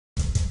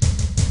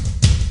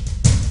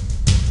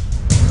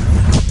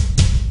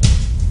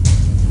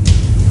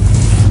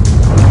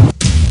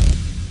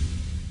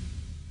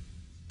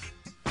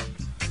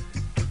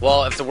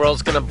Well, if the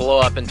world's going to blow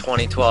up in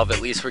 2012,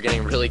 at least we're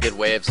getting really good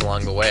waves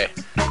along the way.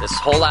 This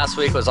whole last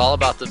week was all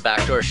about the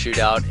Backdoor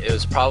Shootout. It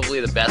was probably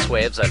the best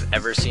waves I've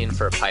ever seen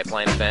for a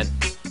pipeline event.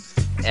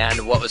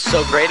 And what was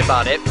so great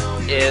about it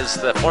is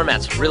the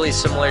format's really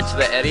similar to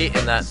the eddy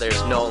in that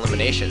there's no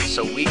elimination.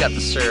 So we got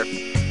to surf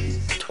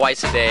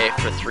twice a day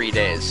for 3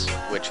 days,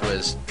 which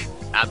was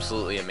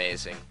absolutely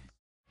amazing.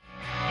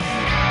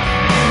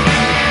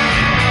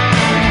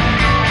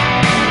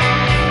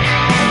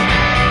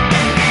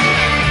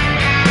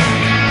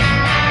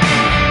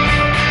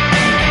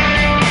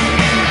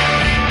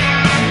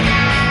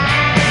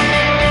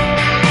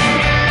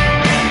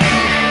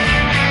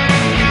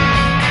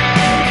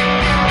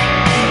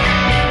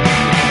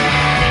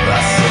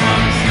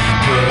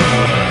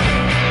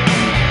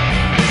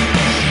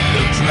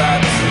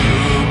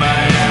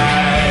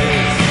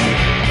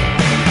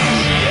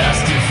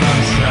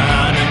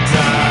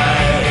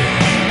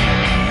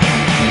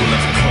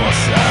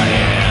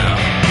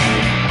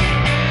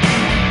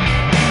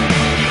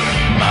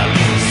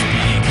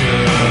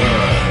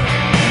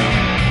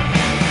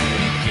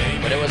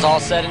 All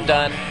said and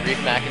done, Reef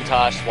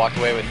McIntosh walked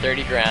away with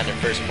 30 grand in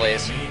first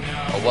place.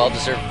 A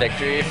well-deserved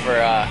victory for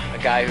a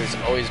guy who's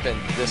always been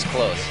this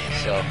close.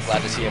 So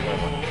glad to see him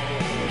win one.